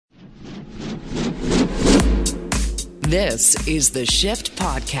This is the Shift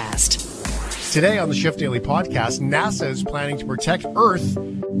Podcast. Today on the Shift Daily Podcast, NASA is planning to protect Earth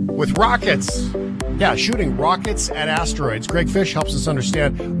with rockets. Yeah, shooting rockets at asteroids. Greg Fish helps us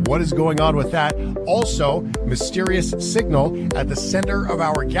understand what is going on with that. Also, mysterious signal at the center of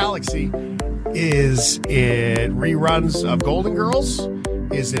our galaxy. Is it reruns of Golden Girls?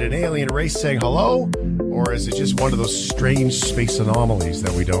 Is it an alien race saying hello? Or is it just one of those strange space anomalies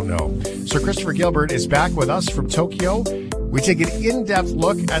that we don't know? Sir Christopher Gilbert is back with us from Tokyo. We take an in-depth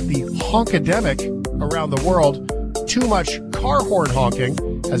look at the honkademic around the world. Too much car horn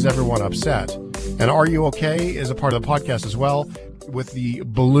honking has everyone upset. And Are You Okay is a part of the podcast as well with the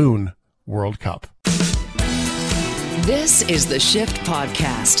Balloon World Cup. This is the Shift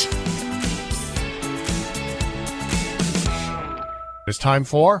Podcast. It's time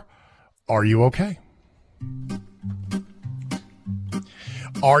for Are You Okay?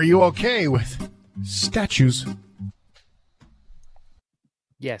 Are you okay with statues?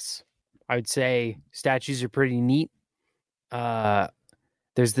 Yes, I would say statues are pretty neat. There's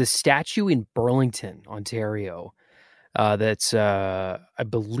this statue in Burlington, Ontario, that's I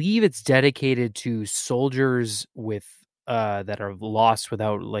believe it's dedicated to soldiers with that are lost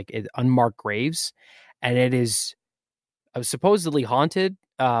without unmarked graves, and it is supposedly haunted,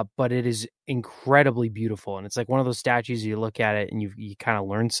 but it is incredibly beautiful, and it's like one of those statues you look at it and you kind of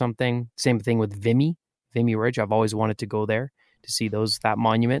learn something. Same thing with Vimy Ridge. I've always wanted to go there to see that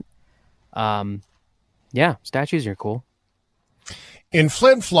monument. Yeah, statues are cool. In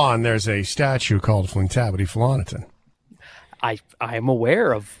Flin Flon, there's a statue called Flintabity Floniton. I am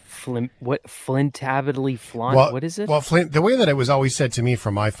aware of Flintabity Flon. Well, what is it? Well, the way that it was always said to me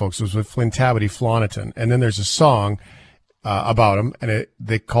from my folks was with Flintabity Floniton, and then there's a song about him, and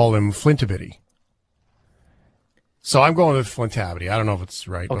they call him Flintabity. So I'm going with Flintabity. I don't know if it's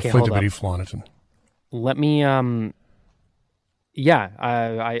right, okay, but Flintabity Floniton. Let me I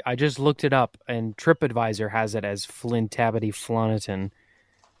just looked it up, and TripAdvisor has it as Flintabity Floniton.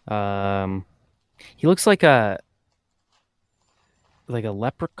 He looks like a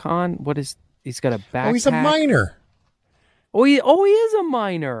leprechaun. He's got a backpack. Oh, he's a miner. Oh, he is a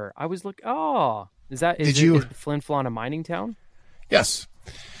miner. I was looking. Oh, is Flin Flon a mining town? Yes.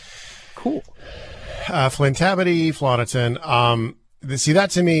 Cool. Flintabity Floniton. See, that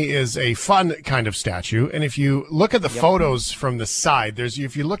to me is a fun kind of statue. And if you look at the photos from the side,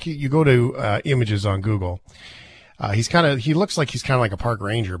 you go to images on Google. He looks like he's kind of like a park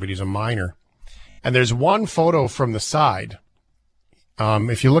ranger, but he's a miner. And there's one photo from the side.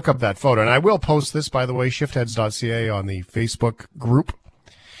 If you look up that photo, and I will post this, by the way, shiftheads.ca on the Facebook group.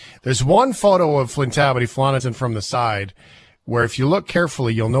 There's one photo of Flintabity Floniton from the side where if you look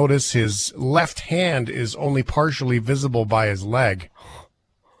carefully, you'll notice his left hand is only partially visible by his leg.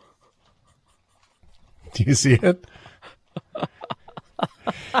 Do you see it?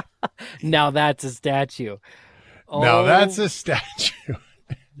 Now that's a statue. Now that's a statue.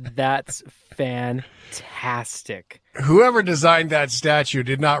 That's fantastic. Whoever designed that statue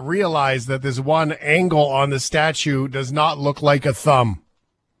did not realize that this one angle on the statue does not look like a thumb.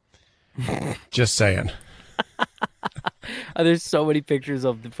 Just saying. There's so many pictures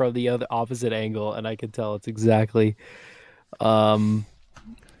from the other opposite angle, and I can tell it's exactly. Isn't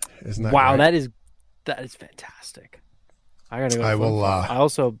that wow, right? that is fantastic. I gotta go. I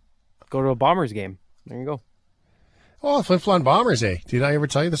also go to a Bombers game. There you go. Oh, Flin Flon Bombers, eh? Did I ever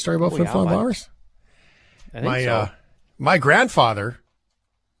tell you the story about Flin Flon Bombers? I think so. My grandfather,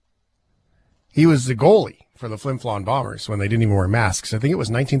 he was the goalie for the Flin Flon Bombers when they didn't even wear masks. I think it was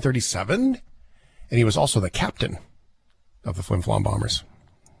 1937, and he was also the captain of the Flin Flon Bombers.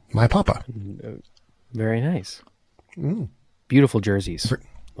 My papa. Very nice. Beautiful jerseys.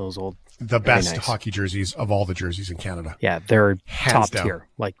 Those old. The best hockey jerseys of all the jerseys in Canada. Yeah, they're hands top down. tier.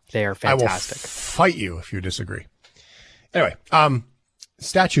 They are fantastic. I will fight you if you disagree. Anyway,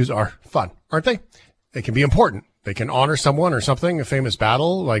 statues are fun, aren't they? They can be important. They can honor someone or something, a famous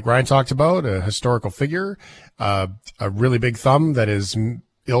battle, like Ryan talked about, a historical figure, a really big thumb that is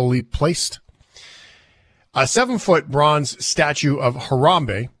illy placed. A 7-foot bronze statue of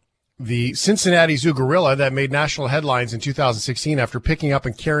Harambe, the Cincinnati Zoo gorilla that made national headlines in 2016 after picking up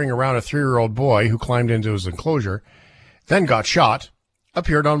and carrying around a 3-year-old boy who climbed into his enclosure, then got shot,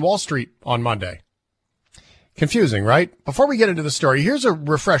 appeared on Wall Street on Monday. Confusing, right? Before we get into the story, here's a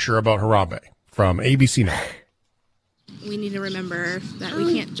refresher about Harambe from ABC Now. We need to remember that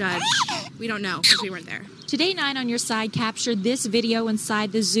we can't judge. We don't know because we weren't there. Today, 9 on your side captured this video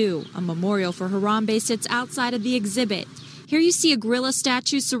inside the zoo. A memorial for Harambe sits outside of the exhibit. Here you see a gorilla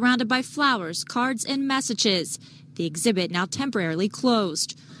statue surrounded by flowers, cards, and messages. The exhibit now temporarily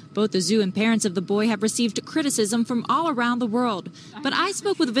closed. Both the zoo and parents of the boy have received criticism from all around the world. But I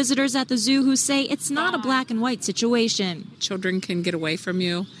spoke with visitors at the zoo who say it's not a black and white situation. Children can get away from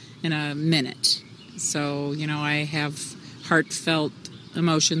you in a minute. So, I have heartfelt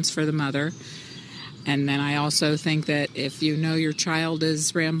emotions for the mother. And then I also think that if you know your child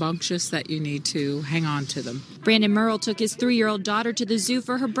is rambunctious, that you need to hang on to them. Brandon Merle took his 3-year-old daughter to the zoo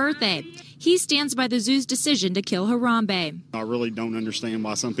for her birthday. He stands by the zoo's decision to kill Harambe. I really don't understand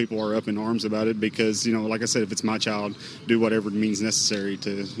why some people are up in arms about it because, like I said, if it's my child, do whatever means necessary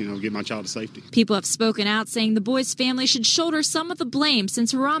to, get my child to safety. People have spoken out saying the boy's family should shoulder some of the blame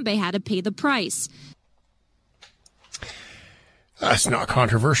since Harambe had to pay the price. That's not a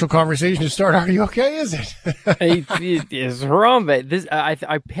controversial conversation to start. Are you okay? Is it? It's Harambe.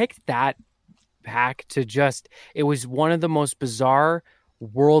 I picked that pack to it was one of the most bizarre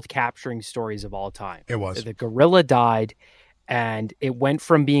world capturing stories of all time. It was. The gorilla died, and it went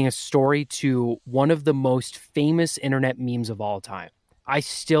from being a story to one of the most famous internet memes of all time. I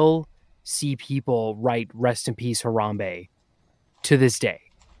still see people write "Rest in peace, Harambe" to this day.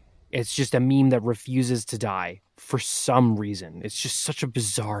 It's just a meme that refuses to die for some reason. It's just such a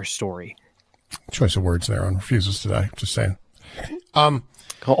bizarre story. Choice of words there on refuses to die. Just saying.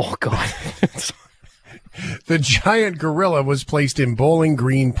 Oh, God. The giant gorilla was placed in Bowling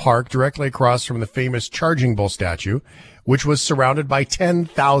Green Park directly across from the famous Charging Bull statue, which was surrounded by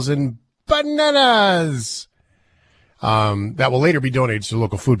 10,000 bananas. That will later be donated to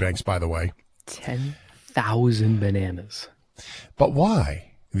local food banks, by the way. 10,000 bananas. But why?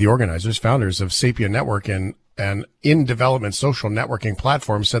 The organizers, founders of Sapient Network and in development social networking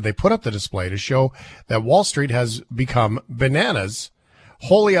platform, said they put up the display to show that Wall Street has become bananas,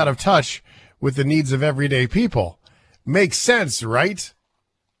 wholly out of touch with the needs of everyday people. Makes sense, right?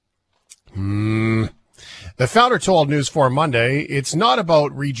 The founder told News 4 Monday, it's not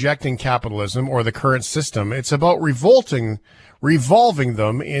about rejecting capitalism or the current system. It's about revolving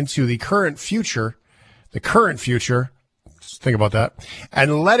them into the current future. Think about that.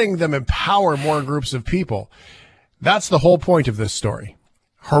 And letting them empower more groups of people. That's the whole point of this story.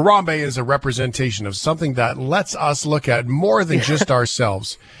 Harambe is a representation of something that lets us look at more than just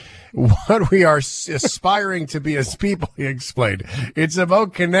ourselves. What we are aspiring to be as people, he explained. It's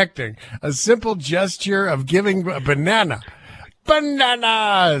about connecting. A simple gesture of giving a banana.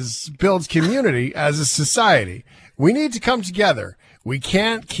 Bananas builds community as a society. We need to come together. We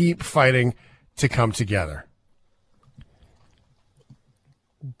can't keep fighting to come together.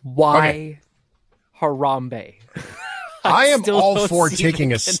 Why Harambe? I am all for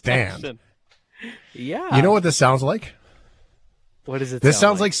taking a stand. Yeah. You know what this sounds like? What does it This sound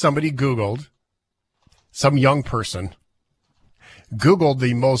sounds like somebody Googled, some young person Googled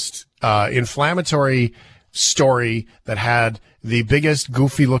the most inflammatory story that had the biggest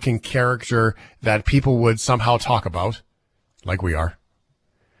goofy looking character that people would somehow talk about, like we are.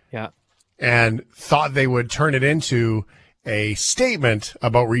 Yeah. And thought they would turn it into a statement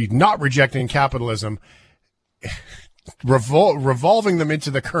about not rejecting capitalism, revolving them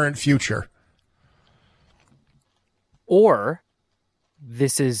into the current future. Or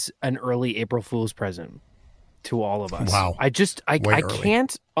this is an early April Fool's present to all of us. Wow. I can't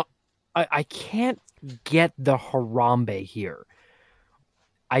get the Harambe here.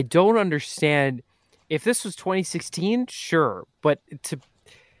 I don't understand. If this was 2016, sure, but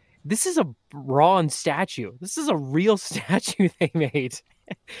this is a bronze statue. This is a real statue they made.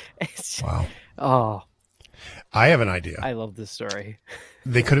 Wow. Oh, I have an idea. I love this story.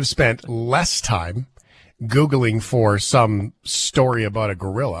 They could have spent less time Googling for some story about a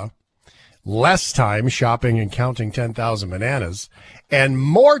gorilla, less time shopping and counting 10,000 bananas, and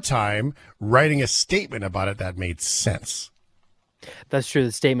more time writing a statement about it that made sense. That's true.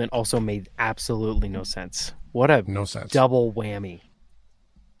 The statement also made absolutely no sense. What a no sense. Double whammy.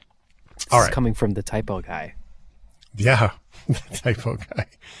 All This right. is coming from the typo guy. Yeah, the typo guy.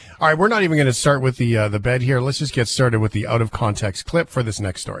 All right, we're not even going to start with the bed here. Let's just get started with the out of context clip for this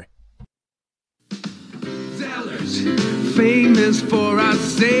next story. Zellers, famous for our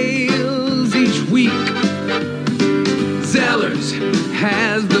sales each week. Zellers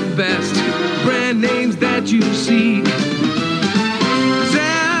has the best brand names that you see.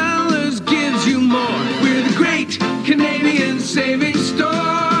 Zellers gives you more. We're the great Canadian savings store.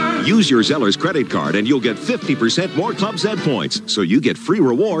 Use your Zellers credit card and you'll get 50% more Club Z points, so you get free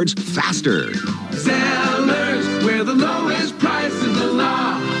rewards faster. Zellers, where the lowest price is the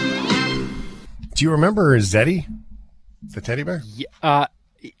law. Do you remember Zeddy, the teddy bear? Yeah,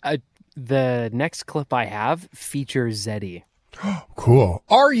 the next clip I have features Zeddy. Cool.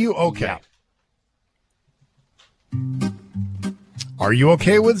 Are you okay? Yeah. Are you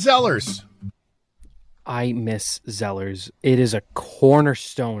okay with Zellers? I miss Zellers. It is a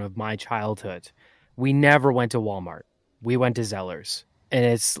cornerstone of my childhood. We never went to Walmart. We went to Zellers. And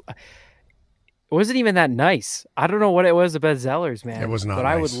it wasn't even that nice. I don't know what it was about Zellers, man. It was not but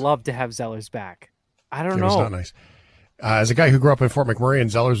nice. I would love to have Zellers back. I don't know. It was not nice. As a guy who grew up in Fort McMurray, and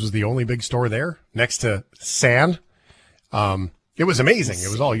Zellers was the only big store there next to Sand, it was amazing.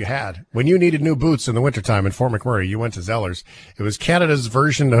 It was all you had. When you needed new boots in the wintertime in Fort McMurray, you went to Zellers. It was Canada's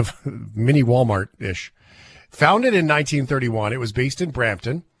version of mini Walmart-ish. Founded in 1931, it was based in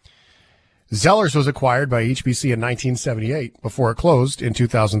Brampton. Zellers was acquired by HBC in 1978 before it closed in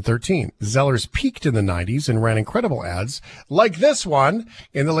 2013. Zellers peaked in the 90s and ran incredible ads like this one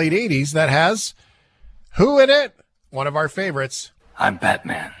in the late 80s that has who in it? One of our favorites. I'm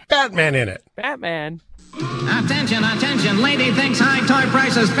Batman. Batman in it. Batman. Attention, attention. Lady thinks high toy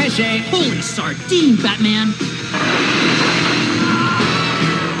prices fishy. Holy sardine, Batman.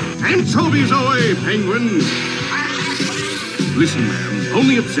 Anchovies away, penguin. Listen, ma'am.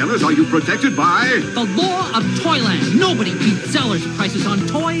 Only at Zellers are you protected by the law of Toyland. Nobody beats Zellers prices on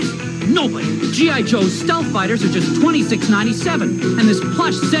toys. Nobody. G.I. Joe's stealth fighters are just $26.97, and this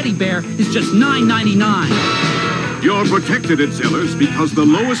plush Zeddy bear is just $9.99. You're protected at Zellers because the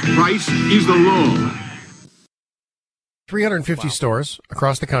lowest price is the law. 350 stores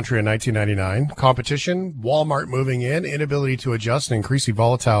across the country in 1999. Competition, Walmart moving in, inability to adjust an increasingly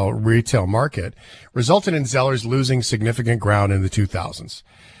volatile retail market resulted in Zellers losing significant ground in the 2000s.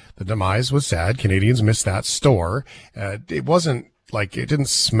 The demise was sad. Canadians missed that store. It wasn't like, it didn't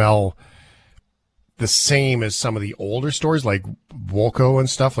smell the same as some of the older stores like Wolco and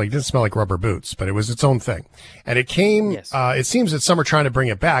stuff. Like, it didn't smell like rubber boots, but it was its own thing. And it came, it seems that some are trying to bring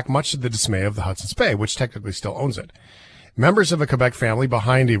it back, much to the dismay of the Hudson's Bay, which technically still owns it. Members of a Quebec family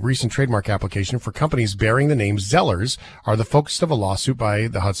behind a recent trademark application for companies bearing the name Zellers are the focus of a lawsuit by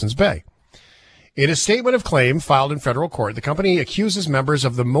the Hudson's Bay. In a statement of claim filed in federal court, the company accuses members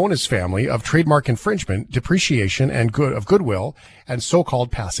of the Monas family of trademark infringement, depreciation, and goodwill, and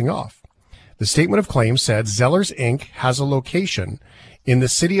so-called passing off. The statement of claim said Zellers Inc. has a location in the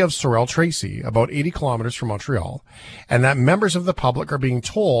city of Sorel-Tracy, about 80 kilometers from Montreal, and that members of the public are being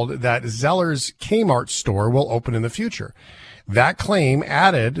told that Zellers Kmart store will open in the future. That claim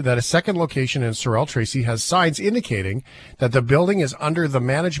added that a second location in Sorel-Tracy has signs indicating that the building is under the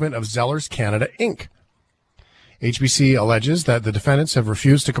management of Zellers Canada Inc. HBC alleges that the defendants have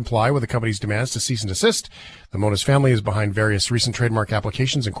refused to comply with the company's demands to cease and desist. The Monas family is behind various recent trademark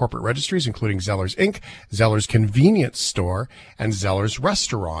applications and corporate registries, including Zellers Inc., Zellers Convenience Store, and Zellers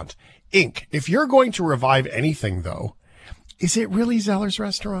Restaurant Inc. If you're going to revive anything, though, is it really Zellers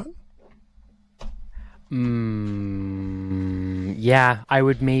Restaurant? Yeah, I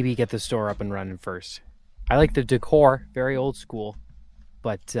would maybe get the store up and running first. I like the decor, very old school,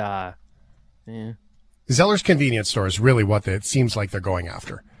 but yeah. Zellers Convenience Store is really what it seems like they're going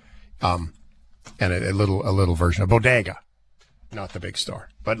after. And a little version of Bodega, not the big store.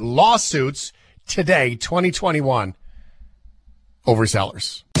 But lawsuits today, 2021, over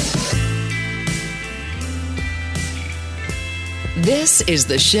Zellers. This is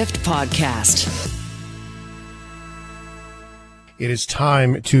the Shift Podcast. It is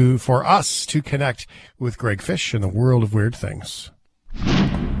time for us to connect with Greg Fish in the world of weird things.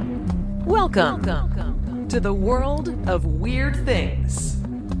 Welcome to the world of weird things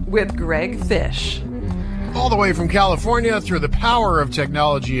with Greg Fish. All the way from California through the power of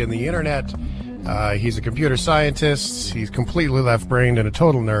technology and the internet. He's a computer scientist. He's completely left-brained and a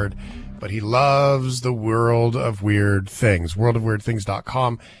total nerd, but he loves the world of weird things.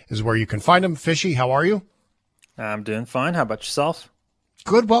 Worldofweirdthings.com is where you can find him. Fishy, how are you? I'm doing fine. How about yourself?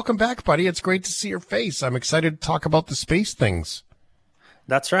 Good. Welcome back, buddy. It's great to see your face. I'm excited to talk about the space things.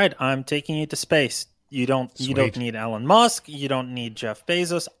 That's right. I'm taking you to space. You don't need Elon Musk. You don't need Jeff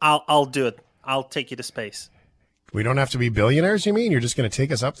Bezos. I'll do it. I'll take you to space. We don't have to be billionaires, you mean? You're just going to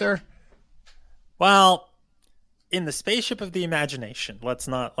take us up there? Well, in the spaceship of the imagination. Let's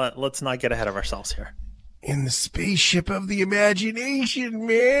not get ahead of ourselves here. In the spaceship of the imagination,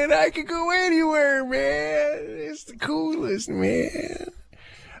 man. I could go anywhere, man. It's the coolest, man.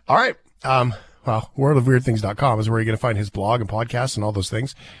 All right. Well, worldofweirdthings.com is where you're going to find his blog and podcasts and all those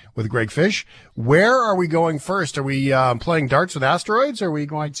things with Greg Fish. Where are we going first? Are we playing darts with asteroids, or are we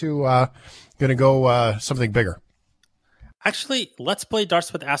going to go something bigger? Actually, let's play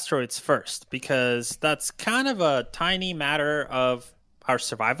darts with asteroids first, because that's kind of a tiny matter of our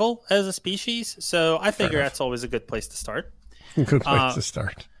survival as a species. So I figure that's always a good place to start. Good place to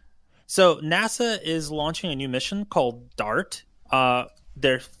start. So NASA is launching a new mission called DART.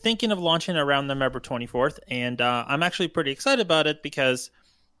 they're thinking of launching around November 24th, and I'm actually pretty excited about it because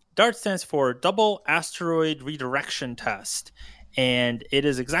DART stands for Double Asteroid Redirection Test, and it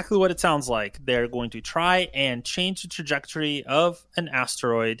is exactly what it sounds like. They're going to try and change the trajectory of an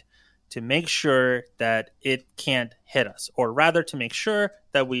asteroid to make sure that it can't hit us, or rather to make sure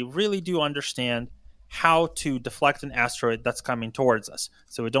that we really do understand how to deflect an asteroid that's coming towards us.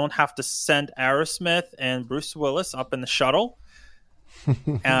 So we don't have to send Aerosmith and Bruce Willis up in the shuttle.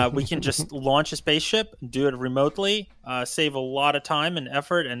 We can just launch a spaceship, do it remotely, save a lot of time and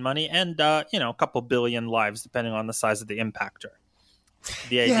effort and money, and a couple billion lives, depending on the size of the impactor.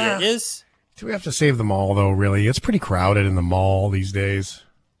 The idea is... Do we have to save them all, though, really? It's pretty crowded in the mall these days.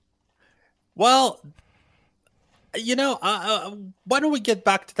 Well, why don't we get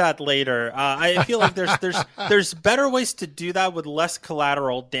back to that later? I feel like there's better ways to do that with less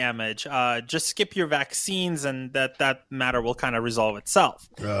collateral damage. Just skip your vaccines, and that matter will kind of resolve itself.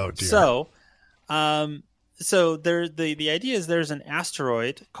 Oh dear. So the idea is there's an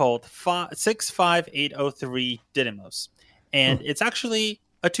asteroid called 65803 Didymos, and it's actually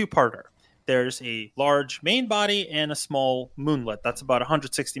a two-parter. There's a large main body and a small moonlet that's about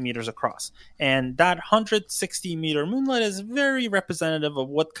 160 meters across. And that 160-meter moonlet is very representative of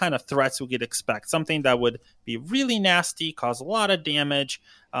what kind of threats we could expect. Something that would be really nasty, cause a lot of damage,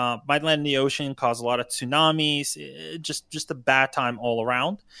 might land in the ocean, cause a lot of tsunamis, just a bad time all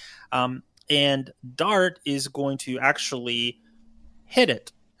around. And DART is going to actually hit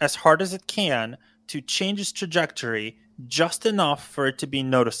it as hard as it can to change its trajectory just enough for it to be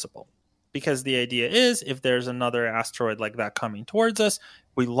noticeable. Because the idea is, if there's another asteroid like that coming towards us,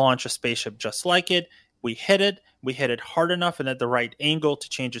 we launch a spaceship just like it, we hit it hard enough and at the right angle to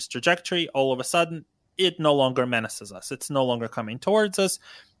change its trajectory, all of a sudden, it no longer menaces us. It's no longer coming towards us.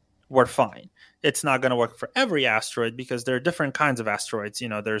 We're fine. It's not going to work for every asteroid because there are different kinds of asteroids.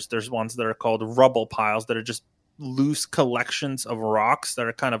 There's ones that are called rubble piles that are just loose collections of rocks that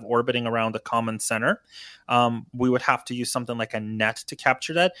are kind of orbiting around a common center. We would have to use something like a net to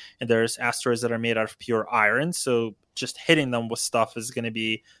capture that. And there's asteroids that are made out of pure iron. So just hitting them with stuff is going to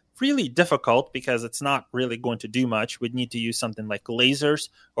be really difficult because it's not really going to do much. We'd need to use something like lasers,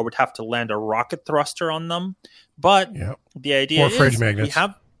 or we'd have to land a rocket thruster on them. But the idea is fridge magnets.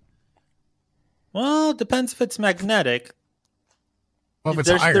 Well, it depends if it's magnetic. Well, if it's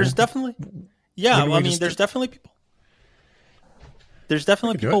iron. There's definitely... Yeah, there's definitely people. There's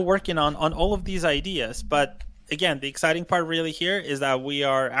definitely people working on all of these ideas, but again, the exciting part really here is that we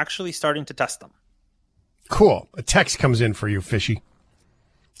are actually starting to test them. Cool. A text comes in for you, Fishy. It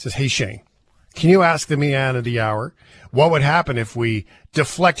says, "Hey Shane, can you ask the man of the hour what would happen if we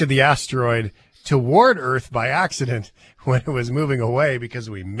deflected the asteroid toward Earth by accident when it was moving away because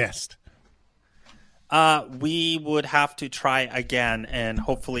we missed?" We would have to try again and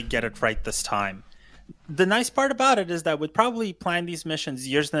hopefully get it right this time. The nice part about it is that we'd probably plan these missions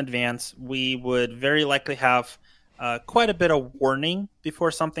years in advance. We would very likely have quite a bit of warning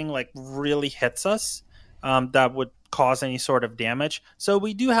before something like really hits us that would cause any sort of damage. So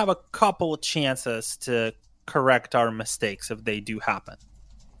we do have a couple of chances to correct our mistakes if they do happen.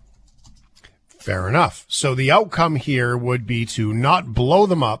 Fair enough. So the outcome here would be to not blow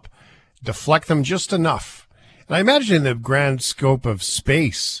them up, deflect them just enough. And I imagine in the grand scope of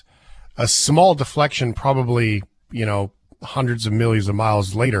space, a small deflection probably, hundreds of millions of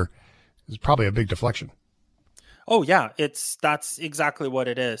miles later is probably a big deflection. Oh yeah, that's exactly what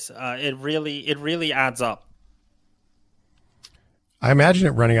it is. It really adds up. I imagine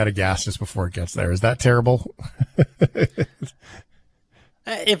it running out of gas just before it gets there. Is that terrible?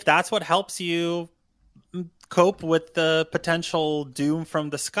 If that's what helps you cope with the potential doom from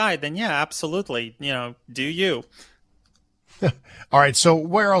the sky, then yeah, absolutely. Do you? All right. So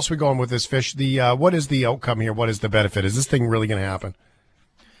where else are we going with this, Fish? What is the outcome here? What is the benefit? Is this thing really going to happen?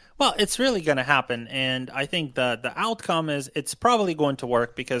 Well, it's really going to happen, and I think the outcome is it's probably going to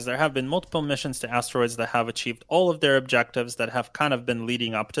work because there have been multiple missions to asteroids that have achieved all of their objectives that have kind of been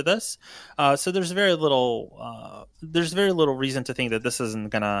leading up to this. So there's very little reason to think that this isn't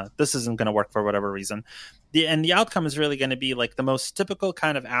gonna work for whatever reason. The outcome is really going to be like the most typical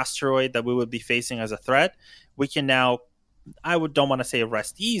kind of asteroid that we would be facing as a threat. We can now, don't want to say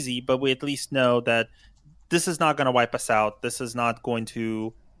rest easy, but we at least know that this is not going to wipe us out. This is not going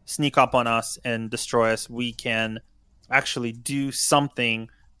to sneak up on us and destroy us. We can actually do something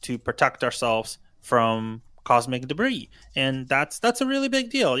to protect ourselves from cosmic debris, and that's a really big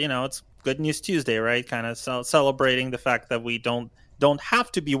deal. It's Good News Tuesday, right? Kind of celebrating the fact that we don't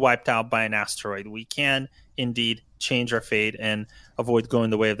have to be wiped out by an asteroid. We can indeed change our fate and avoid going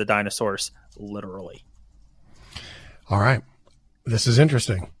the way of the dinosaurs, literally. All right. This is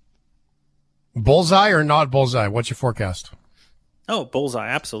interesting. Bullseye or not bullseye? What's your forecast? Oh, bullseye,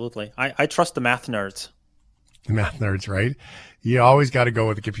 absolutely. I trust the math nerds. The math nerds, right? You always got to go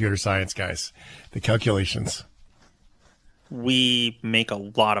with the computer science guys, the calculations. We make a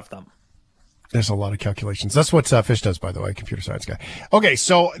lot of them. There's a lot of calculations. That's what Fish does, by the way, computer science guy. Okay,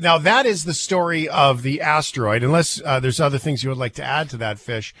 so now that is the story of the asteroid. Unless there's other things you would like to add to that,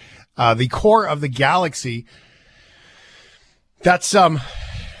 Fish. The core of the galaxy, that's something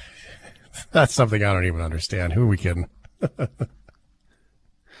I don't even understand. Who are we kidding?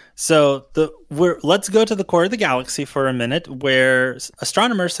 So let's go to the core of the galaxy for a minute, where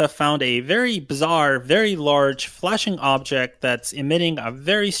astronomers have found a very bizarre, very large flashing object that's emitting a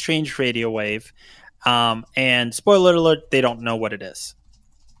very strange radio wave. And spoiler alert, they don't know what it is.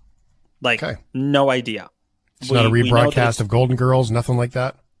 No idea. It's not a rebroadcast of Golden Girls, nothing like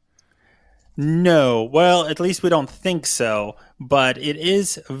that? No. Well, at least we don't think so. But it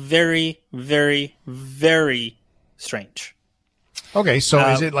is very, very, very strange. Okay, so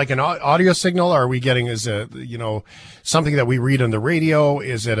is it like an audio signal? Or are we getting something that we read on the radio?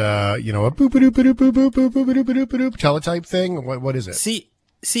 Is it a boop boop boop boop boop boop boop boop boop boop teletype thing? What is it? See,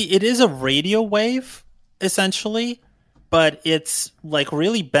 it is a radio wave essentially, but it's like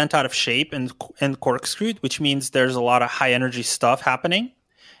really bent out of shape and corkscrewed, which means there's a lot of high energy stuff happening.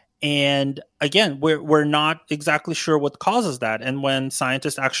 And again, we're not exactly sure what causes that. And when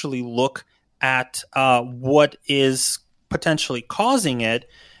scientists actually look at what is potentially causing it,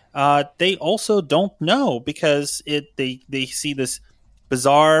 they also don't know, because they see this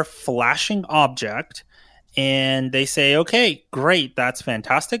bizarre flashing object and they say, okay, great, that's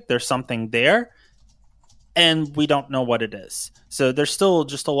fantastic, there's something there, and we don't know what it is. So there's still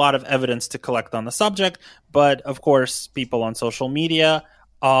just a lot of evidence to collect on the subject, but of course people on social media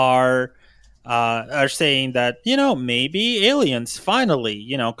are saying that maybe aliens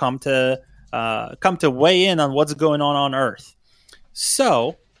finally come to weigh in on what's going on Earth.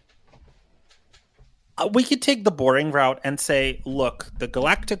 So we could take the boring route and say, look, the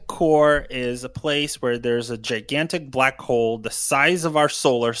galactic core is a place where there's a gigantic black hole the size of our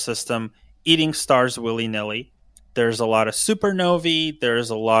solar system eating stars willy-nilly. There's a lot of supernovae, there's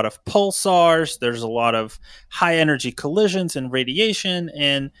a lot of pulsars, there's a lot of high energy collisions and radiation,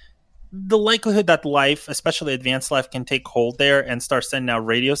 and the likelihood that life, especially advanced life, can take hold there and start sending out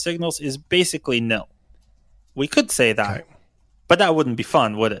radio signals is basically nil. We could say that, but that wouldn't be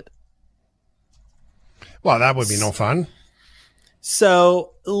fun, would it? Well, that would be no fun.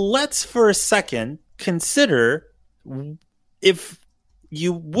 So let's for a second consider if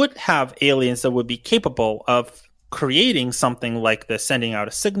you would have aliens that would be capable of creating something like this, sending out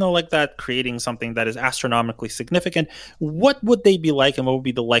a signal like that, creating something that is astronomically significant, what would they be like and what would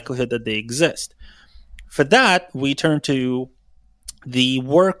be the likelihood that they exist? For that, we turn to the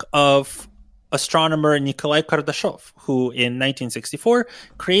work of astronomer Nikolai Kardashev, who in 1964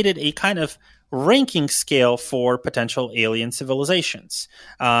 created a kind of ranking scale for potential alien civilizations.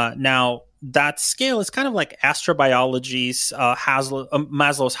 Now, that scale is kind of like astrobiology's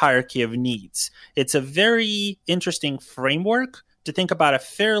Maslow's hierarchy of needs. It's a very interesting framework to think about a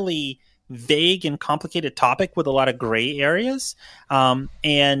fairly vague and complicated topic with a lot of gray areas.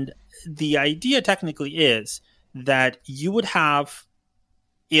 And the idea technically is that you would have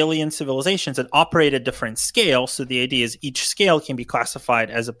alien civilizations that operate at different scales. So the idea is each scale can be classified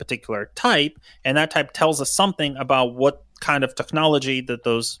as a particular type, and that type tells us something about what kind of technology that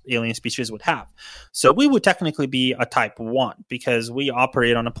those alien species would have. So we would technically be a type 1 because we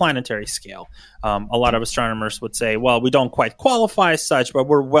operate on a planetary scale. A lot of astronomers would say, well, we don't quite qualify as such, but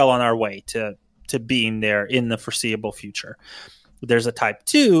we're well on our way to being there in the foreseeable future. There's a type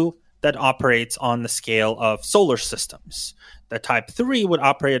 2 that operates on the scale of solar systems. The type 3 would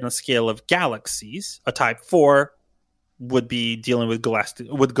operate on a scale of galaxies. A type 4 would be dealing with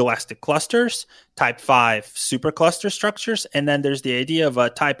galactic clusters. Type 5, supercluster structures. And then there's the idea of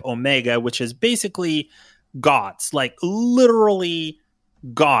a type omega, which is basically gods, like literally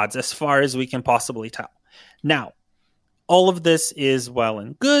gods as far as we can possibly tell. Now, all of this is well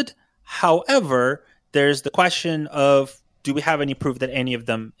and good. However, there's the question of, do we have any proof that any of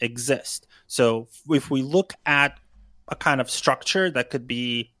them exist? So if we look at a kind of structure that could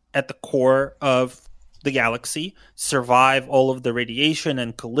be at the core of the galaxy, survive all of the radiation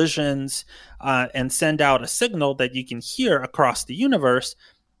and collisions, and send out a signal that you can hear across the universe,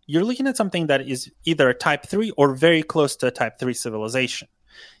 you're looking at something that is either a type 3 or very close to a type 3 civilization.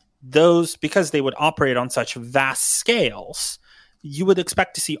 Those, because they would operate on such vast scales, you would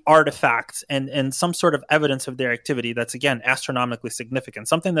expect to see artifacts and some sort of evidence of their activity that's, again, astronomically significant,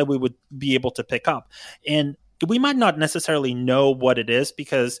 something that we would be able to pick up. And we might not necessarily know what it is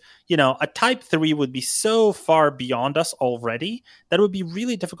because, a Type 3 would be so far beyond us already that it would be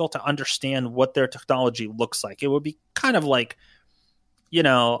really difficult to understand what their technology looks like. It would be kind of like,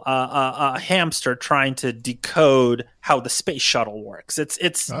 a hamster trying to decode how the space shuttle works.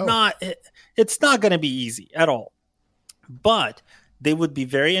 It's not going to be easy at all. But they would be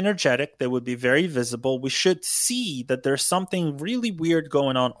very energetic. They would be very visible. We should see that there's something really weird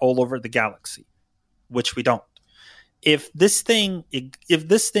going on all over the galaxy, which we don't. If this thing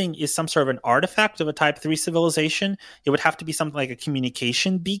is some sort of an artifact of a Type 3 civilization, it would have to be something like a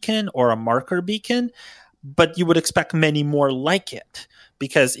communication beacon or a marker beacon, but you would expect many more like it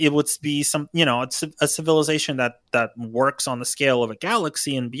because it would be it's a civilization that works on the scale of a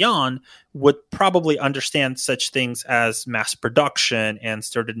galaxy and beyond would probably understand such things as mass production and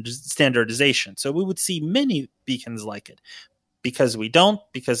standardization. So we would see many beacons like it. Because we don't,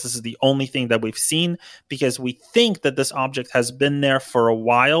 because this is the only thing that we've seen, because we think that this object has been there for a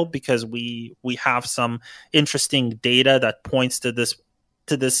while, because we have some interesting data that points to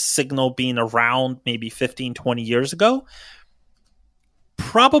this signal being around maybe 15, 20 years ago.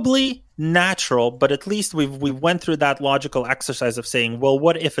 Probably natural, but at least we went through that logical exercise of saying, well,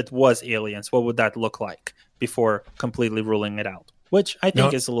 what if it was aliens? What would that look like before completely ruling it out? Which I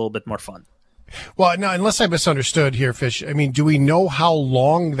think is a little bit more fun. Well, no, unless I misunderstood here, Fish. I mean, do we know how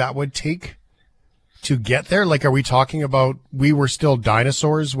long that would take to get there? Like, are we talking about we were still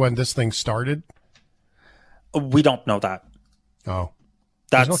dinosaurs when this thing started? We don't know that. Oh,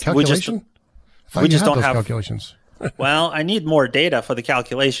 there's no calculation? We just don't have calculations. Well, I need more data for the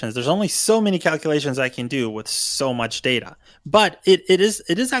calculations. There's only so many calculations I can do with so much data. But it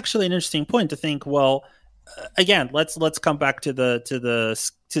is actually an interesting point to think, well, again, let's come back to the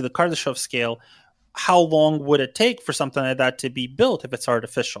Kardashev scale. How long would it take for something like that to be built if it's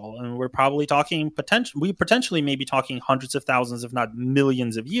artificial? And we're probably talking potentially may be talking hundreds of thousands, if not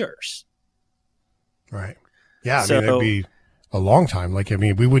millions of years. Right. Yeah. I mean, it'd be a long time. Like, I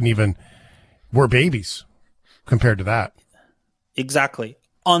mean, we're babies compared to that. Exactly.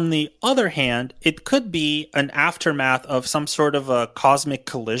 On the other hand, it could be an aftermath of some sort of a cosmic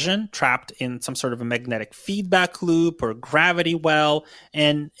collision trapped in some sort of a magnetic feedback loop or gravity well.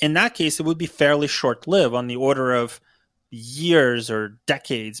 And in that case, it would be fairly short-lived, on the order of years or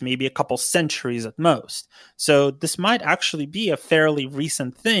decades, maybe a couple centuries at most. So this might actually be a fairly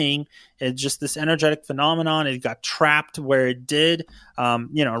recent thing. It's just this energetic phenomenon. It got trapped where it did.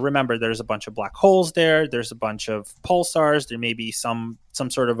 Remember, there's a bunch of black holes there. There's a bunch of pulsars. There may be some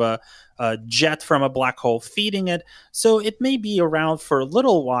sort of a jet from a black hole feeding it. So it may be around for a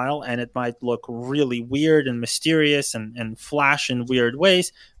little while, and it might look really weird and mysterious and flash in weird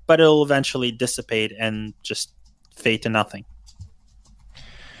ways, but it'll eventually dissipate and just fade to nothing.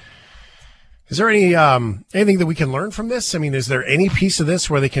 Is there anything that we can learn from this? I mean, is there any piece of this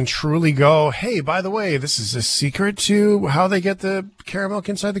where they can truly go, hey, by the way, this is a secret to how they get the caramel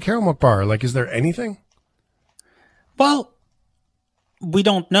inside the caramel bar? Like, is there anything? Well, we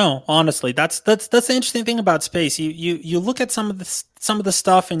don't know, honestly. That's the interesting thing about space. You look at some of the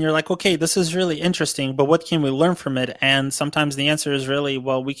stuff and you're like, okay, this is really interesting, but what can we learn from it? And sometimes the answer is really,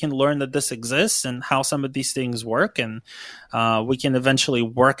 well, we can learn that this exists and how some of these things work, and we can eventually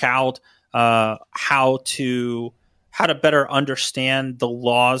work out how to better understand the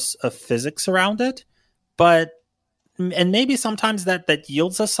laws of physics around it. And maybe sometimes that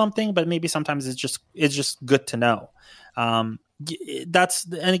yields us something, but maybe sometimes it's just good to know.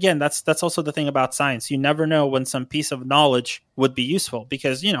 That's also the thing about science. You never know when some piece of knowledge would be useful,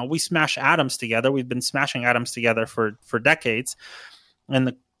 because we smash atoms together. We've been smashing atoms together for decades, and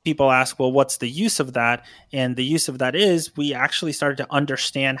the people ask, well, what's the use of that? And the use of that is we actually started to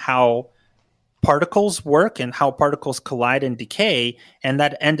understand how particles work and how particles collide and decay, and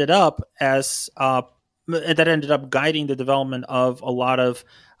that ended up guiding the development of a lot of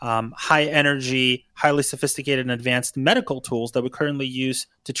high energy, highly sophisticated and advanced medical tools that we currently use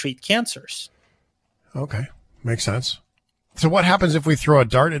to treat cancers. Okay. Makes sense. So what happens if we throw a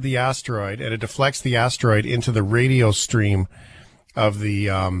dart at the asteroid and it deflects the asteroid into the radio stream of the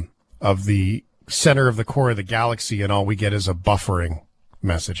center of the core of the galaxy, and all we get is a buffering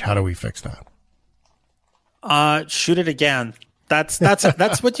message? How do we fix that? Shoot it again. That's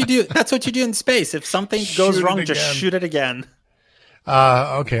what you do. That's what you do in space. If something goes wrong, just shoot it again.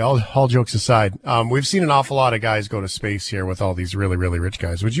 Okay, all jokes aside, we've seen an awful lot of guys go to space here with all these really, really rich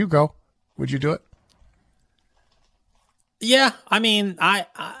guys. Would you go? Would you do it? Yeah, I mean,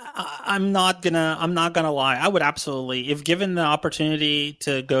 I'm not gonna lie. I would absolutely, if given the opportunity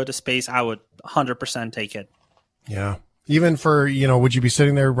to go to space, I would 100% take it. Yeah. Even for, would you be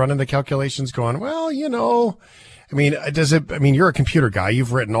sitting there running the calculations going, well, I mean, you're a computer guy.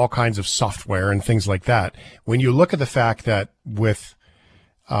 You've written all kinds of software and things like that. When you look at the fact that with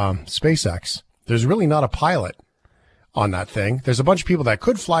SpaceX, there's really not a pilot on that thing. There's a bunch of people that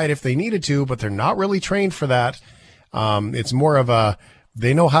could fly it if they needed to, but they're not really trained for that. It's more of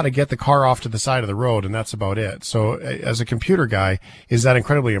they know how to get the car off to the side of the road, and that's about it. So as a computer guy, is that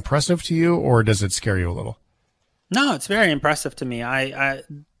incredibly impressive to you, or does it scare you a little? No, it's very impressive to me.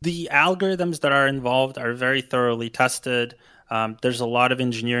 The algorithms that are involved are very thoroughly tested. There's a lot of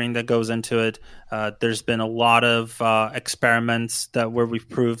engineering that goes into it. There's been a lot of experiments where we've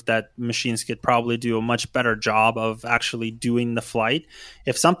proved that machines could probably do a much better job of actually doing the flight.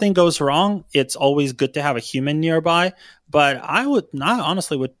 If something goes wrong, it's always good to have a human nearby. But I would not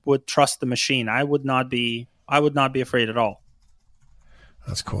honestly would trust the machine. I would not be afraid at all.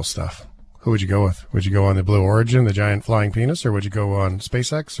 That's cool stuff. Who would you go with? Would you go on the Blue Origin, the giant flying penis, or would you go on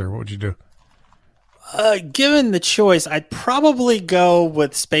SpaceX, or what would you do? Given the choice, I'd probably go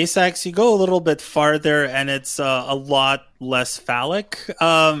with SpaceX. You go a little bit farther, and it's a lot less phallic.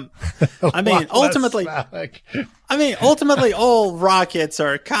 Ultimately, all rockets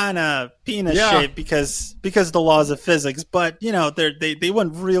are kind of penis shaped because the laws of physics. But they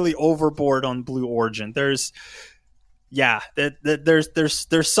went really overboard on Blue Origin. There's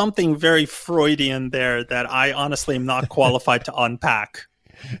something very Freudian there that I honestly am not qualified to unpack.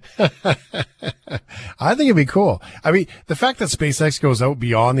 I think it'd be cool. I mean, the fact that SpaceX goes out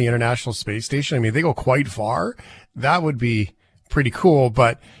beyond the International Space Station, I mean, they go quite far. That would be pretty cool.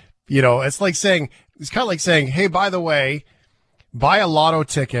 But, it's kind of like saying, hey, by the way, buy a lotto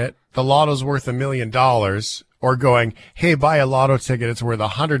ticket. The lotto's worth $1 million. Or going, hey, buy a lotto ticket. It's worth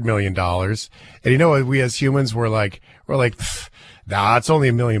 $100 million. And we as humans, we're like, nah, it's only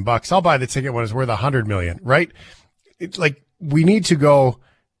 $1 million. I'll buy the ticket when it's worth $100 million, right? It's like, we need to go.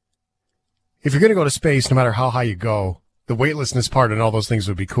 If you're going to go to space, no matter how high you go, the weightlessness part and all those things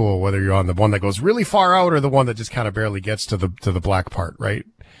would be cool, whether you're on the one that goes really far out or the one that just kind of barely gets to the black part, right?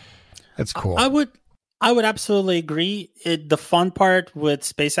 That's cool. I would absolutely agree. The fun part with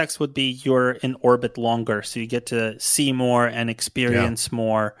SpaceX would be you're in orbit longer, so you get to see more and experience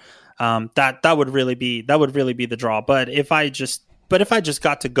more. That would really be the draw. But if I just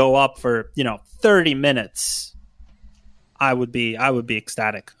got to go up for 30 minutes, I would be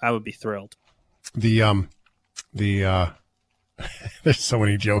ecstatic. I would be thrilled. There's so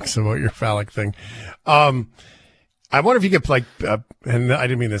many jokes about your phallic thing. I wonder if you could and I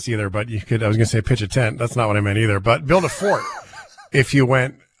didn't mean this either, but you could. I was going to say pitch a tent. That's not what I meant either. But build a fort if you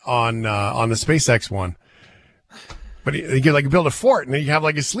went on the SpaceX one. But you could build a fort and then you have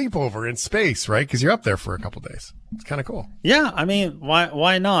a sleepover in space, right? Because you're up there for a couple days. It's kind of cool. Yeah, I mean,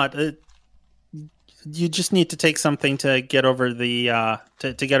 why not? You just need to take something to get over the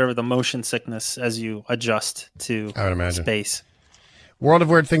to get over the motion sickness as you adjust to space.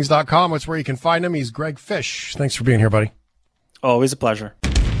 Worldofweirdthings.com. That's where you can find him. He's Greg Fish. Thanks for being here, buddy. Always a pleasure.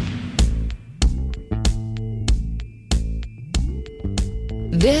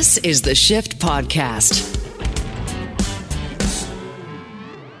 This is the Shift Podcast.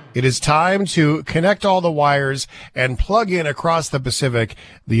 It is time to connect all the wires and plug in across the Pacific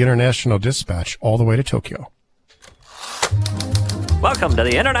the International Dispatch all the way to Tokyo. Welcome to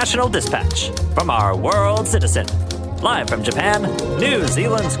the International Dispatch from our world citizen. Live from Japan, New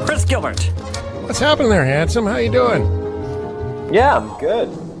Zealand's Chris Gilbert. What's happening there, handsome? How you doing? Yeah, I'm good,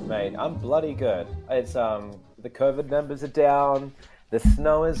 mate. I'm bloody good. It's the COVID numbers are down. The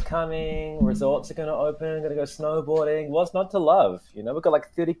snow is coming. Resorts are going to open. Going to go snowboarding. What's not to love? We've got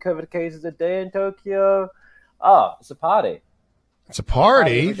 30 COVID cases a day in Tokyo. Oh, it's a party. It's a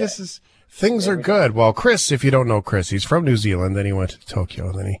party. Things are good. Well, Chris, if you don't know Chris, he's from New Zealand. Then he went to Tokyo.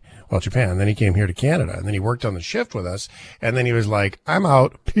 And then Japan. Then he came here to Canada. And then he worked on the shift with us. And then he was like, I'm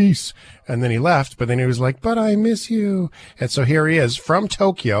out. Peace. And then he left. But then he was like, but I miss you. And so here he is from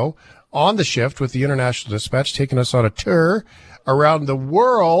Tokyo on the shift with the International Dispatch, taking us on a tour around the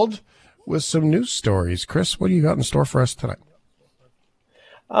world with some news stories. Chris, what do you got in store for us tonight?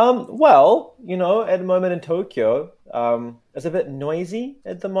 Well, at the moment in Tokyo, it's a bit noisy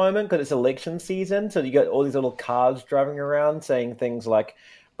at the moment because it's election season. So you got all these little cars driving around saying things like,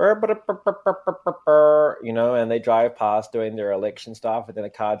 and they drive past doing their election stuff, and then a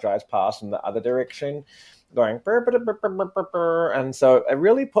car drives past in the other direction going, and so it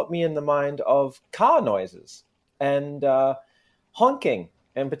really put me in the mind of car noises and honking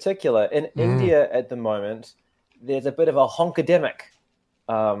in particular. In India at the moment, there's a bit of a honkademic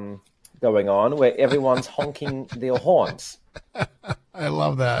going on where everyone's honking their horns. I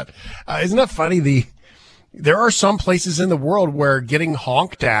love that. Isn't that funny? there are some places in the world where getting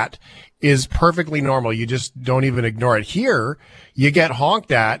honked at is perfectly normal. You just don't even ignore it. Here, you get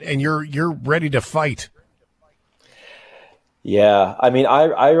honked at and you're ready to fight. Yeah, I mean,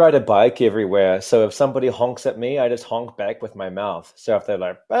 I ride a bike everywhere, so if somebody honks at me, I just honk back with my mouth. So if they're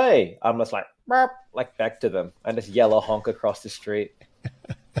like, "Hey," I'm just like, "Burp," like back to them. I just yell a honk across the street.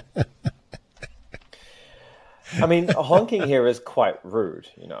 I mean, honking here is quite rude,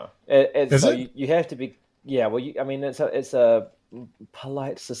 you know. You have to be, yeah. Well, I mean, it's a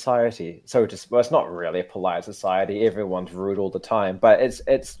polite society. So it's not really a polite society. Everyone's rude all the time, but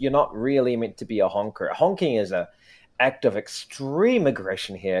you're not really meant to be a honker. Honking is a act of extreme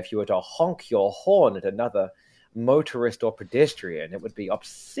aggression here. If you were to honk your horn at another motorist or pedestrian, it would be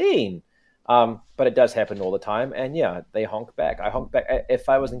obscene. But it does happen all the time, and yeah, they honk back. I honk back. If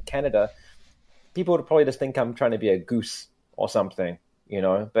I was in Canada, people would probably just think I'm trying to be a goose or something, you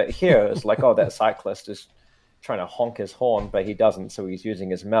know. But here, it's like, oh, that cyclist is trying to honk his horn, but he doesn't, so he's using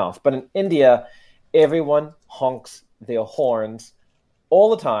his mouth. But in India, everyone honks their horns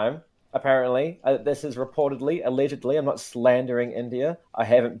all the time. Apparently, this is reportedly, allegedly. I'm not slandering India. I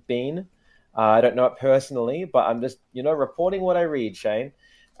haven't been. I don't know it personally, but I'm just, reporting what I read, Shane.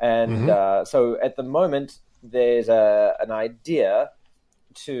 And so at the moment, there's an idea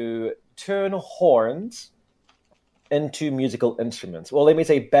to turn horns into musical instruments. Well, let me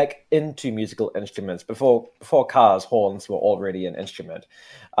say back into musical instruments. Before cars, horns were already an instrument.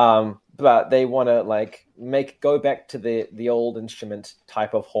 But they want to go back to the old instrument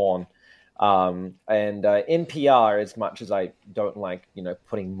type of horn. And NPR, as much as I don't like,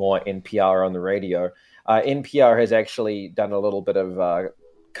 putting more NPR on the radio, NPR has actually done a little bit of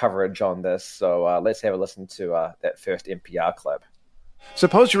coverage on this. So let's have a listen to that first NPR clip.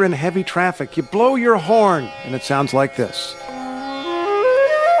 Suppose you're in heavy traffic, you blow your horn, and it sounds like this.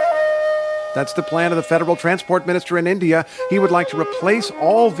 That's the plan of the federal transport minister in India. He would like to replace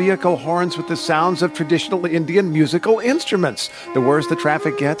all vehicle horns with the sounds of traditional Indian musical instruments. The worse the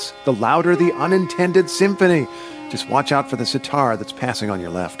traffic gets, the louder the unintended symphony. Just watch out for the sitar that's passing on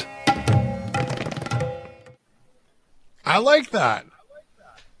your left. I like that.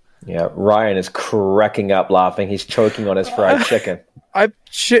 Yeah, Ryan is cracking up laughing. He's choking on his fried chicken. I'm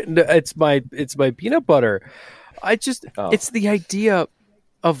shitting. It's my peanut butter. It's the idea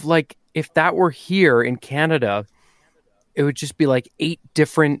of like, if that were here in Canada, it would just be like 8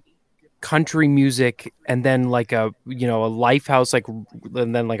 different country music, and then like a Lifehouse,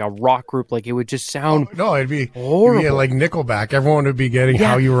 and then like a rock group. Like, it would just sound it'd be horrible. It'd be like Nickelback. Everyone would be getting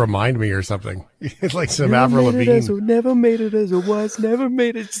How You Remind Me or something. It's like some Avril Lavigne. Never made it as it was. Never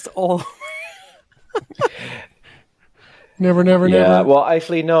made it. Just all. Never. Yeah, well,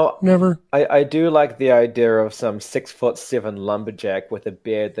 actually, no. Never. I do like the idea of some 6'7" lumberjack with a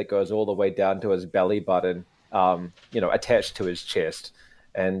beard that goes all the way down to his belly button, attached to his chest,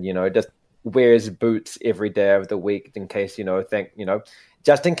 and just wears boots every day of the week in case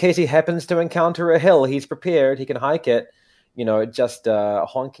just in case he happens to encounter a hill, he's prepared. He can hike it. Just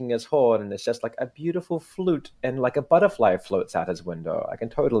honking his horn, and it's just like a beautiful flute, and like a butterfly floats out his window. I can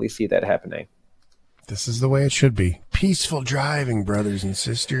totally see that happening. This is the way it should be. Peaceful driving, brothers and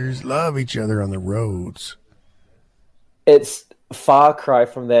sisters. Love each other on the roads. It's far cry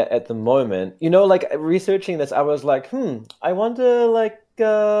from that at the moment. Researching this, I was like, I wonder,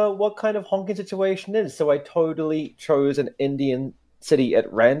 what kind of honking situation is. So I totally chose an Indian city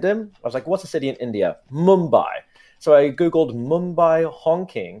at random. I was like, what's a city in India? Mumbai. So I Googled Mumbai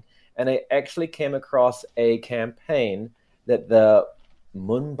honking, and I actually came across a campaign that the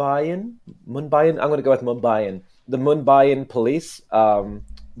Mumbaian, I'm going to go with Mumbaian. The Mumbaian police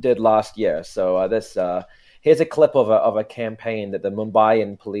did last year. So here's a clip of a campaign that the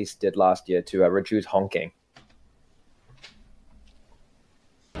Mumbaian police did last year to reduce honking.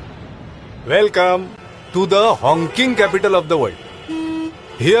 Welcome to the honking capital of the world.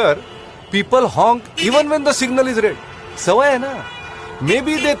 Here, people honk even when the signal is red. Sawai hai na?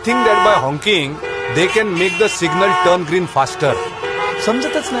 Maybe they think that by honking, they can make the signal turn green faster.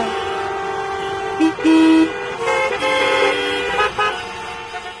 समझतच नाही.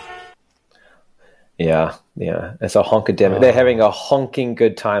 Yeah. It's a honkademic. They're having a honking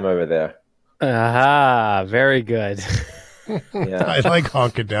good time over there. Aha, very good. Yeah, I like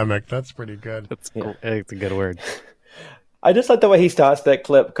honkademic. That's pretty good. It's a good word. I just like the way he starts that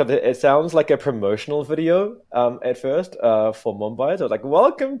clip, because it sounds like a promotional video at first for Mumbai. So it's like,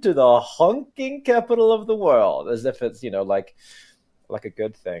 welcome to the honking capital of the world, as if it's, like a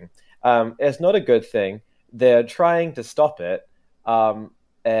good thing. It's not a good thing. They're trying to stop it, and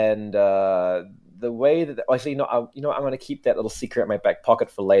the way that actually, I'm going to keep that little secret in my back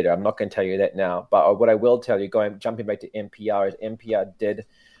pocket for later. I'm not going to tell you that now. But what I will tell you, jumping back to NPR, is NPR did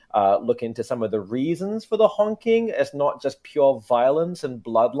look into some of the reasons for the honking. It's not just pure violence and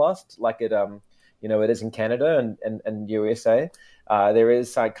bloodlust like it it is in Canada and USA. There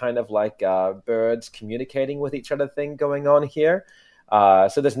is kind of like birds communicating with each other thing going on here.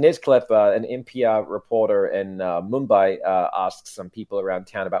 So this next clip, an NPR reporter in Mumbai asks some people around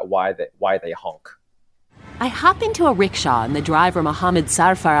town about why they honk. I hop into a rickshaw and the driver Mohammed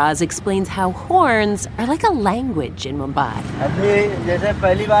Sarfaraz explains how horns are like a language in Mumbai.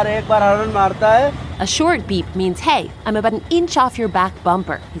 A short beep means, hey, I'm about an inch off your back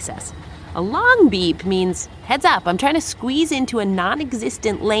bumper, he says. A long beep means, heads up, I'm trying to squeeze into a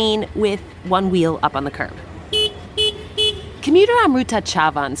non-existent lane with one wheel up on the curb. Commuter Amruta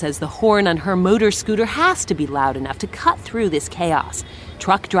Chavan says the horn on her motor scooter has to be loud enough to cut through this chaos.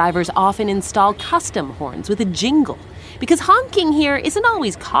 Truck drivers often install custom horns with a jingle. Because honking here isn't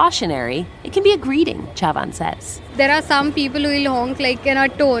always cautionary, it can be a greeting, Chavan says. There are some people who will honk like in a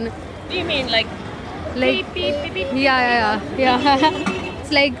tone. Do you mean like beep, beep, beep, beep? Yeah.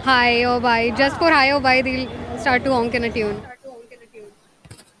 It's like hi or bye. Just for hi or bye, they'll start to honk in a tune.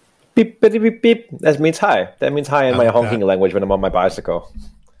 Beep, beep, beep, beep. That means hi. That means hi in my honking language when I'm on my bicycle.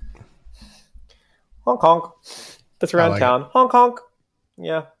 Honk, honk. That's around town. Honk, honk.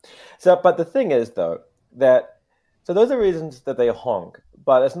 Yeah. So, but the thing is, though, so those are reasons that they honk,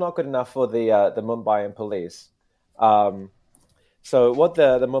 but it's not good enough for the Mumbai police. So what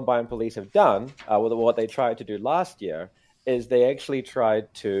the Mumbai police have done, what they tried to do last year, is they actually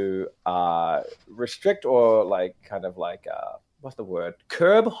tried to restrict or what's the word?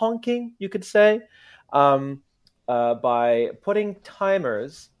 Curb honking, you could say, by putting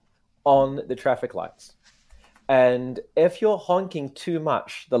timers on the traffic lights. And if you're honking too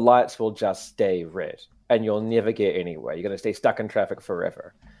much, the lights will just stay red and you'll never get anywhere. You're going to stay stuck in traffic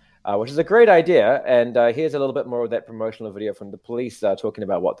forever, which is a great idea. And here's a little bit more of that promotional video from the police talking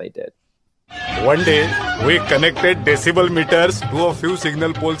about what they did. One day, we connected decibel meters to a few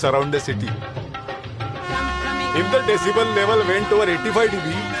signal poles around the city. If the decibel level went over 85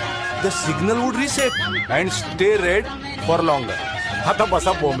 dB, the signal would reset and stay red for longer. Hata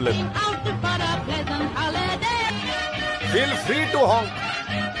basa bomblet. Feel free to honk.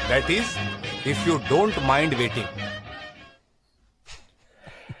 That is, if you don't mind waiting.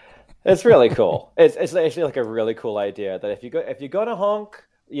 It's really cool. It's actually like a really cool idea that if you're gonna honk,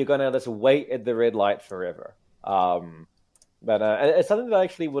 you're gonna just wait at the red light forever. But it's something that I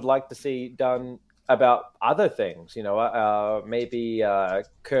actually would like to see done about other things, maybe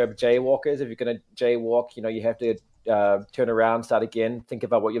curb jaywalkers. If you're going to jaywalk, you have to turn around, start again, think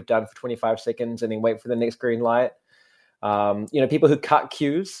about what you've done for 25 seconds and then wait for the next green light. People who cut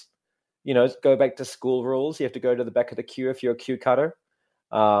queues, go back to school rules. You have to go to the back of the queue if you're a queue cutter.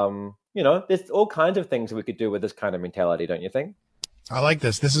 There's all kinds of things we could do with this kind of mentality, don't you think? I like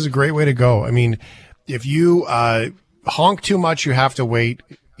this. This is a great way to go. I mean, if you honk too much, you have to wait.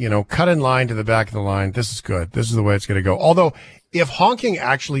 Cut in line to the back of the line. This is good. This is the way it's going to go. Although, if honking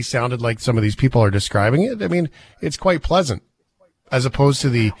actually sounded like some of these people are describing it, I mean, it's quite pleasant, as opposed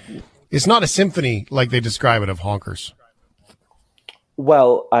to it's not a symphony like they describe it of honkers.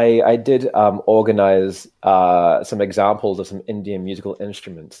 Well, I did organize some examples of some Indian musical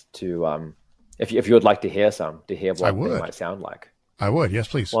instruments to, if you would like to hear what they might sound like. I would. Yes,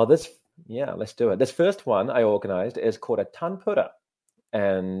 please. Well, let's do it. This first one I organized is called a tanpura.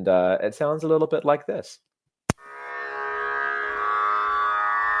 And it sounds a little bit like this.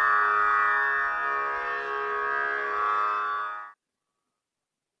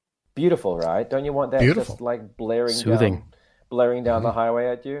 Beautiful, right? Don't you want that just like blaring down the highway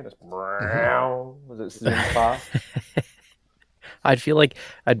at you? Just was it zoom fast? I'd feel like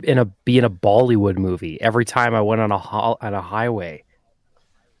I'd be in a Bollywood movie every time I went on a highway.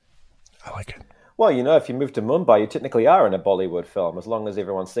 I like it. Well, if you move to Mumbai, you technically are in a Bollywood film. As long as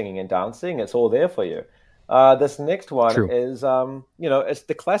everyone's singing and dancing, it's all there for you. This next one is, it's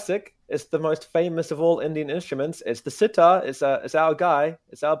the classic. It's the most famous of all Indian instruments. It's the sitar. It's our guy.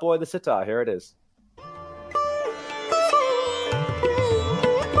 It's our boy, the sitar. Here it is.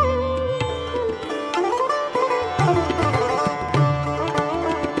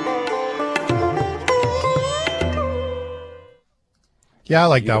 Yeah, I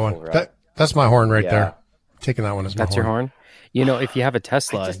like that one. Right? That's my horn right there. Taking that one as my horn. That's your horn? If you have a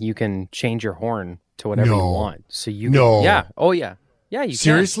Tesla, you can change your horn to whatever you want. So you can, yeah. Oh, yeah. Yeah, you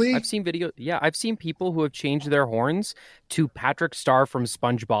Seriously? can. I've seen video. Yeah, I've seen people who have changed their horns to Patrick Star from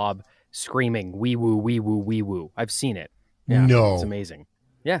SpongeBob screaming, wee woo, wee woo, wee woo. I've seen it. Yeah, no. It's amazing.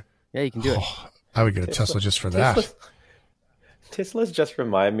 Yeah, you can do it. I would get a Tesla just for that. Teslas just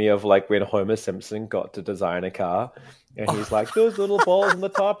remind me of like when Homer Simpson got to design a car, and he's like, those little balls on the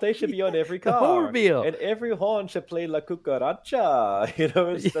top, they should be on every car. And every horn should play La Cucaracha. You know,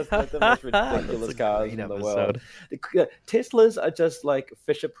 it's just like the most ridiculous cars in the world. Teslas are just like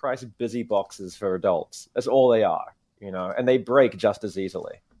Fisher-Price busy boxes for adults. That's all they are, you know, and they break just as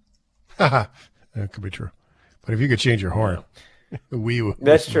easily. That could be true. But if you could change your horn,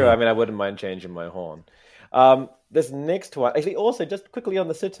 That's true. I mean, I wouldn't mind changing my horn. This next one, actually, also just quickly on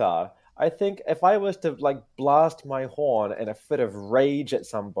the sitar, I think if I was to like blast my horn in a fit of rage at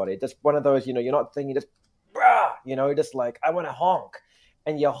somebody, just one of those, you know, you're not thinking just, you know, just like, I want to honk,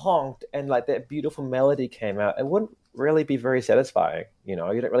 and you honked, and like that beautiful melody came out, it wouldn't really be very satisfying. You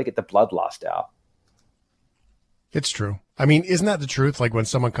know, you don't really get the bloodlust out. It's true. I mean, isn't that the truth? Like when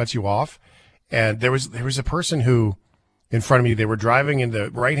someone cuts you off, and there was a person who, in front of me, they were driving in the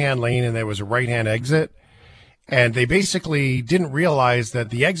right-hand lane, and there was a right-hand exit. And they basically didn't realize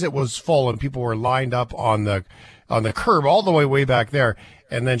that the exit was full and people were lined up on the curb all the way back there.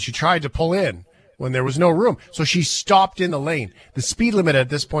 And then she tried to pull in when there was no room. So she stopped in the lane. The speed limit at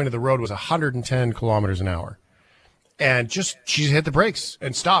this point of the road was 110 kilometers an hour. And she hit the brakes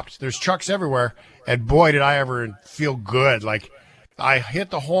and stopped. There's trucks everywhere. And boy, did I ever feel good. Like I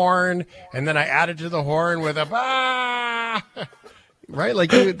hit the horn and then I added to the horn with a right? Like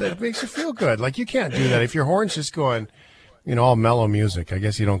that makes you feel good. Like you can't do that if your horn's just going, you know, all mellow music. I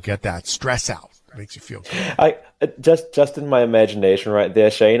guess you don't get that stress out. It makes you feel good. I just in my imagination right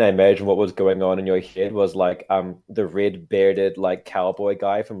there, Shane, I imagine what was going on in your head was like the red bearded like cowboy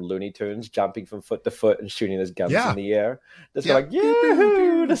guy from Looney Tunes jumping from foot to foot and shooting his guns in the air. Just like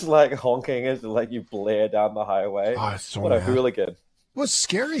yoo-hoo, just like honking as like you blare down the highway. Oh, it's so what a hooligan. It was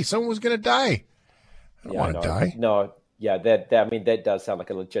scary. Someone was gonna die. I don't want to die. No. Yeah, that does sound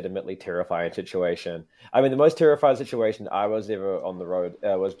like a legitimately terrifying situation. I mean, the most terrifying situation I was ever on the road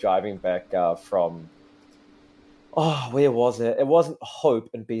was driving back from. Oh, where was it? It wasn't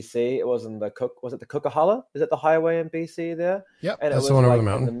Hope in BC. It was in the Cookahalla? Is it the highway in BC there? Yep, and that's it was the one over like the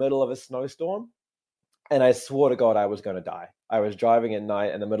mountain. in the middle of a snowstorm. And I swore to God I was going to die. I was driving at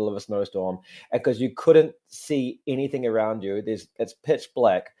night in the middle of a snowstorm, and because you couldn't see anything around you, it's pitch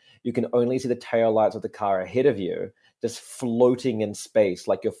black. You can only see the taillights of the car ahead of you, just floating in space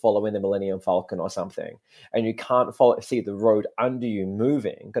like you're following the Millennium Falcon or something. And you can't see the road under you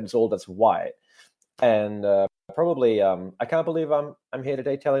moving because it's all that's white. And probably, I can't believe I'm here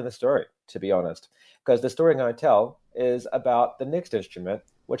today telling the story, to be honest, because the story I'm going to tell is about the next instrument,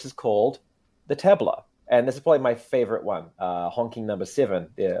 which is called the tabla. And this is probably my favorite one, honking number 7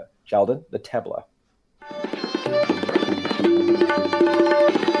 there, Sheldon, the tabla.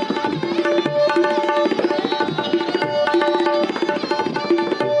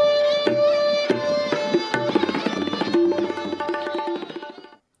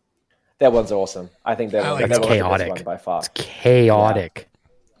 That one's awesome. I think that one's chaotic. The best one by far. It's chaotic.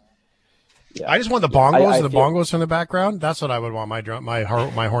 Yeah. I just want the bongos, bongos from the background. That's what I would want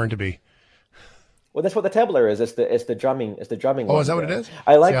my horn to be. Well, that's what the tabla is. It's the drumming. It's the drumming. Oh, is that what it is?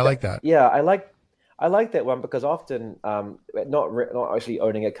 I like that. Yeah, I like that one because often, not actually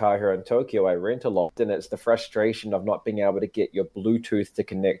owning a car here in Tokyo, I rent a lot, and it's the frustration of not being able to get your Bluetooth to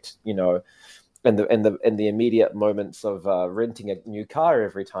connect. You know, in the immediate moments of renting a new car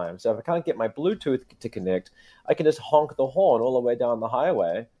every time. So if I can't get my Bluetooth to connect, I can just honk the horn all the way down the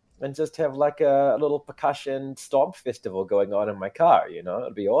highway and just have like a little percussion stomp festival going on in my car. You know,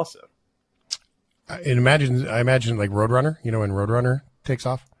 it'd be awesome. I imagine like Roadrunner. You know, when Roadrunner takes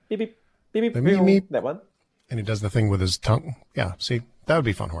off. Beep beep beep beep. Beep, beep. That one. And he does the thing with his tongue. Yeah. See, that would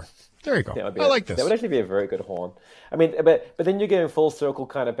be a fun horn. There you go. I like this. That would actually be a very good horn. I mean, but then you're getting full circle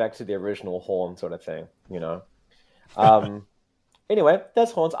kind of back to the original horn sort of thing, you know. Anyway,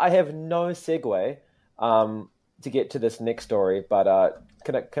 that's horns. I have no segue to get to this next story, but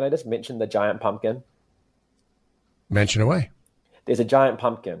can I just mention the giant pumpkin? Mention away. There's a giant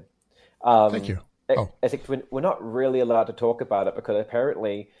pumpkin. Thank you. I think we're not really allowed to talk about it because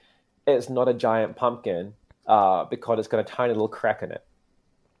apparently it's not a giant pumpkin because it's got a tiny little crack in it.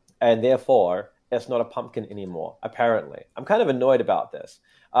 And therefore, it's not a pumpkin anymore, apparently. I'm kind of annoyed about this.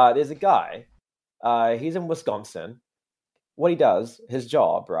 There's a guy, he's in Wisconsin. What he does, his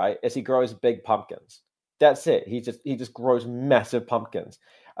job, right, is he grows big pumpkins. That's it. He just grows massive pumpkins.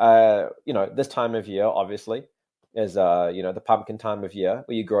 This time of year, obviously, is the pumpkin time of year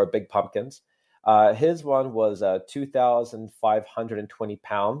where you grow big pumpkins. His one was 2,520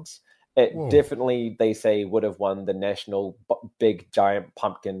 pounds. It definitely, they say, would have won the national big giant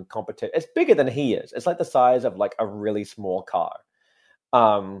pumpkin competition. It's bigger than he is. It's like the size of like a really small car.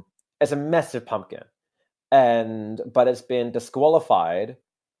 It's a massive pumpkin, but it's been disqualified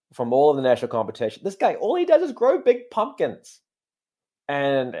from all of the national competition. This guy, all he does is grow big pumpkins.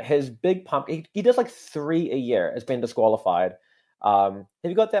 And his big pumpkin, he does like 3 a year, has been disqualified. Have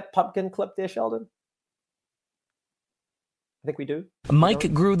you got that pumpkin clip there, Sheldon? I think we do.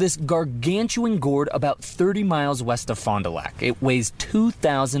 Mike grew this gargantuan gourd about 30 miles west of Fond du Lac. It weighs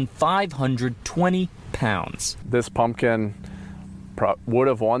 2,520 pounds. This pumpkin would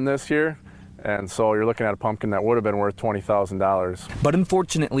have won this year. And so you're looking at a pumpkin that would have been worth $20,000. But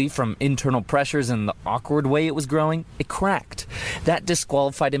unfortunately, from internal pressures and the awkward way it was growing, it cracked. That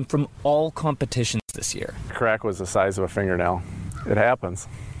disqualified him from all competitions this year. The crack was the size of a fingernail. It happens.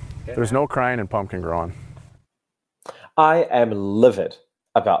 There's no crying in pumpkin growing. I am livid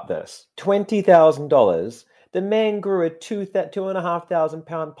about this. $20,000. The man grew a 2,500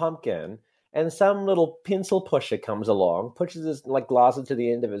 pound pumpkin, and some little pencil pusher comes along, pushes his glasses to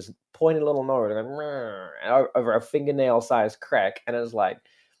the end of his pointy little nose, and over a fingernail-sized crack, and is like,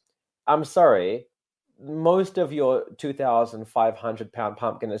 I'm sorry, most of your 2,500 pound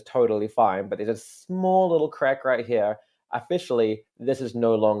pumpkin is totally fine, but there's a small little crack right here. Officially, this is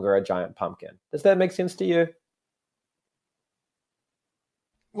no longer a giant pumpkin. Does that make sense to you?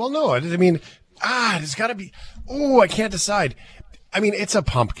 Well, no. I mean, it's got to be. Oh, I can't decide. I mean, it's a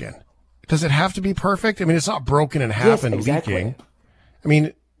pumpkin. Does it have to be perfect? I mean, it's not broken in half and exactly. leaking. I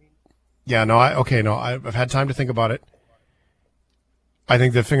mean, yeah, no, I've had time to think about it. I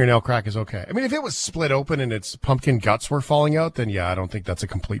think the fingernail crack is okay. I mean, if it was split open and its pumpkin guts were falling out, then yeah, I don't think that's a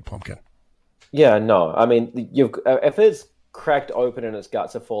complete pumpkin. Yeah, no. I mean, if it's cracked open and its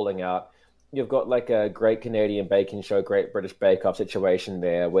guts are falling out, you've got like a Great Canadian Baking Show, Great British Bake Off situation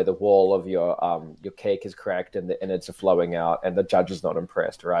there, where the wall of your cake is cracked and the innards are flowing out, and the judge is not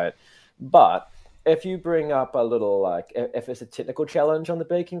impressed, right? But if you bring up a little, if it's a technical challenge on the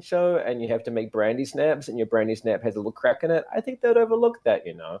baking show and you have to make brandy snaps and your brandy snap has a little crack in it, I think they'd overlook that,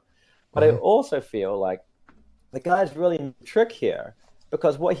 But I also feel like the guy's really in the trick here,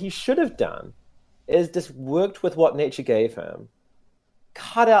 because what he should have done is just worked with what nature gave him,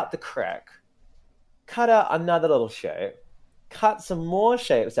 cut out the crack, cut out another little shape, cut some more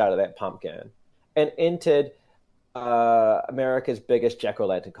shapes out of that pumpkin, and entered America's biggest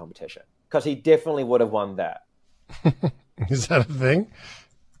jack-o'-lantern competition, because he definitely would have won that. Is that a thing?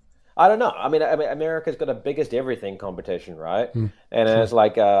 I don't know. I mean, America's got a biggest everything competition, right? And it's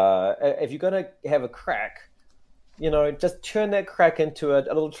like, if you're going to have a crack, just turn that crack into a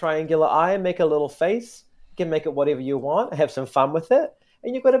little triangular eye, make a little face. You can make it whatever you want, have some fun with it,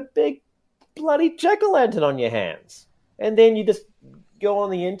 and you've got a big bloody jack-o'-lantern on your hands. And then you just go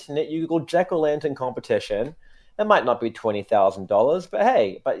on the internet, you Google jack-o'-lantern competition. It might not be $20,000, but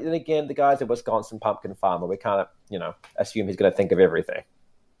hey, but then again, the guy's a Wisconsin pumpkin farmer. We can't, assume he's going to think of everything.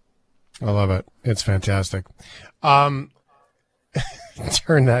 I love it. It's fantastic. Turn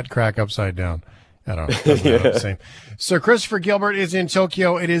that crack upside down. I don't know. The same. Sir Christopher Gilbert is in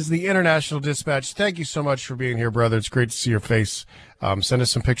Tokyo. It is the International Dispatch. Thank you so much for being here, brother. It's great to see your face. Send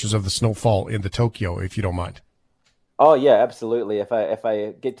us some pictures of the snowfall in the Tokyo, if you don't mind. Oh yeah, absolutely. If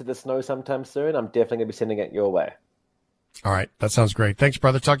I get to the snow sometime soon, I'm definitely going to be sending it your way. All right. That sounds great. Thanks,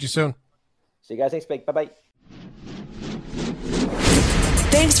 brother. Talk to you soon. See you guys next week. Bye-bye.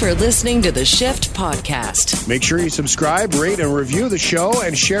 Thanks for listening to the Shift Podcast. Make sure you subscribe, rate, and review the show,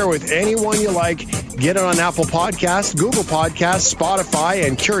 and share with anyone you like. Get it on Apple Podcasts, Google Podcasts, Spotify,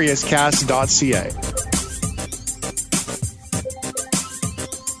 and CuriousCast.ca.